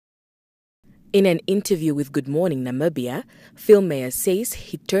In an interview with Good Morning Namibia, Feilmeier says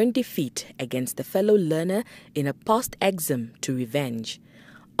he turned defeat against a fellow learner in a past exam to revenge,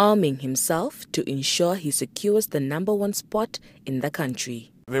 arming himself to ensure he secures the #1 spot in the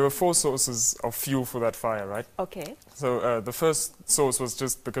country. There were 4 sources of fuel for that fire, right? Okay. So the first source was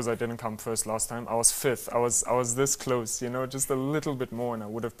just because I didn't come first last time. I was 5th. I was this close, you know, just a little bit more and I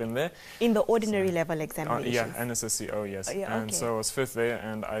would have been there. In the ordinary level examination? Yeah, NSSCAS, yes. Yeah, and okay. so I was 5th there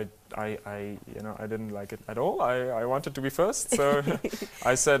and I didn't like it at all. I wanted to be first, so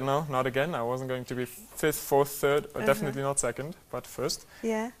I said no, not again. I wasn't going to be 5th, 4th, 3rd, definitely not 2nd, but first.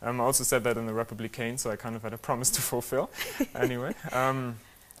 Yeah. I also said that in the Republican, so I kind of had a promise to fulfill. Anyway.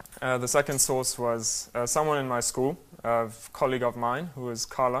 The second source was someone in my school, a colleague of mine, who is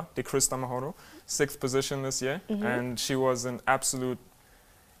Carla de Christa Mahoro, 6th position this year, and she was an absolute,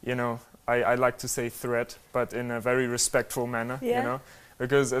 you know, I like to say threat, but in a very respectful manner, you know,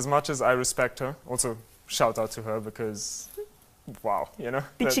 because as much as I respect her, also shout out to her because, wow, you know.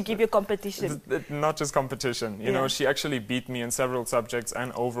 Did she give you competition? Not just competition, you know, she actually beat me in several subjects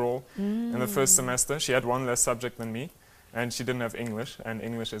and overall in the first semester. She had 1 less subject than me. And she didn't have English, and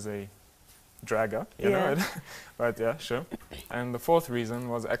English is a dragger, you know. But yeah, sure. And the 4th reason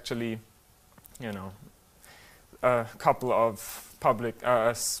was actually, you know, a couple of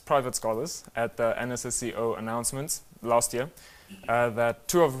private scholars at the NSSCO announcements last year, that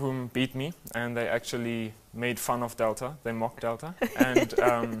 2 of whom beat me, and they actually made fun of Delta. They mocked Delta,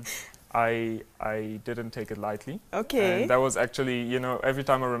 and I didn't take it lightly. Okay. And that was actually, you know, every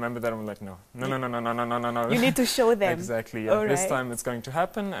time I remember that, I'm like, no. You need to show them. Exactly, yeah. This time it's going to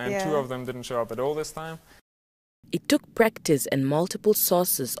happen, and 2 of them didn't show up at all this time. It took practice and multiple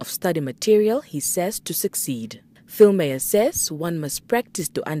sources of study material, he says, to succeed. Feilmeier says one must practice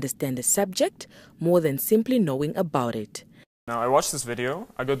to understand a subject more than simply knowing about it. Now, I watch this video,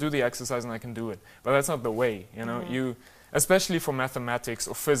 I go do the exercise and I can do it. But that's not the way, you know. Especially for mathematics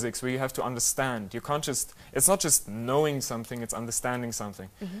or physics, where you have to understand. You can't just, it's not just knowing something, it's understanding something.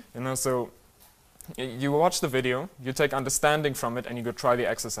 You know, so you watch the video, you take understanding from it, and you go try the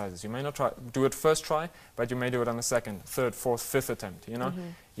exercises. You may not do it first try, but you may do it on the 2nd, 3rd, 4th, 5th attempt, you know.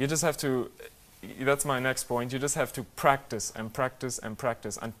 You just have to, that's my next point, you just have to practice and practice and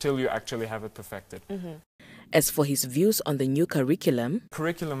practice until you actually have it perfected. As for his views on the new curriculum...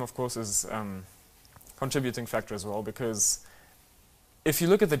 Curriculum, of course, is contributing factor as well, because if you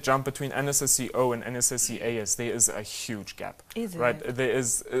look at the jump between NSSCO and NSSCAS, there is a huge gap. Is it? Right? There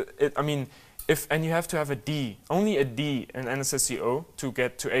is, I mean, and you have to have a D, only a D in NSSCO to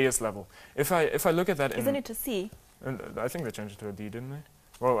get to AS level. If I look at that, isn't it a C? I think they changed it to a D, didn't they?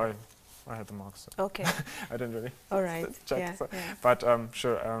 Well, I had the marks. So okay. I didn't really. All right. check. But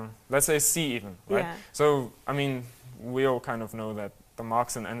sure, let's say C even, right? So I mean, we all kind of know that the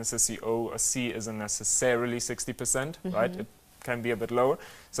marks in NSSCO, a C isn't necessarily 60%, right? It can be a bit lower.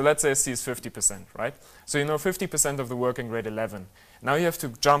 So let's say a C is 50%, right? So you know 50% of the work in grade 11. Now you have to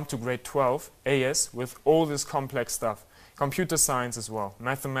jump to grade 12, AS, with all this complex stuff. Computer science as well,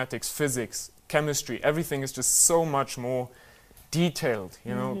 mathematics, physics, chemistry, everything is just so much more detailed,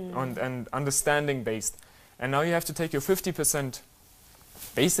 you know, and understanding based. And now you have to take your 50%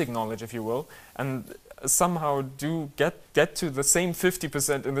 basic knowledge, if you will, and somehow get to the same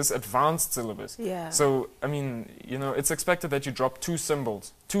 50% in this advanced syllabus. So, I mean, you know, it's expected that you drop 2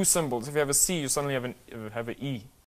 symbols. 2 symbols. If you have a C, you suddenly have an E.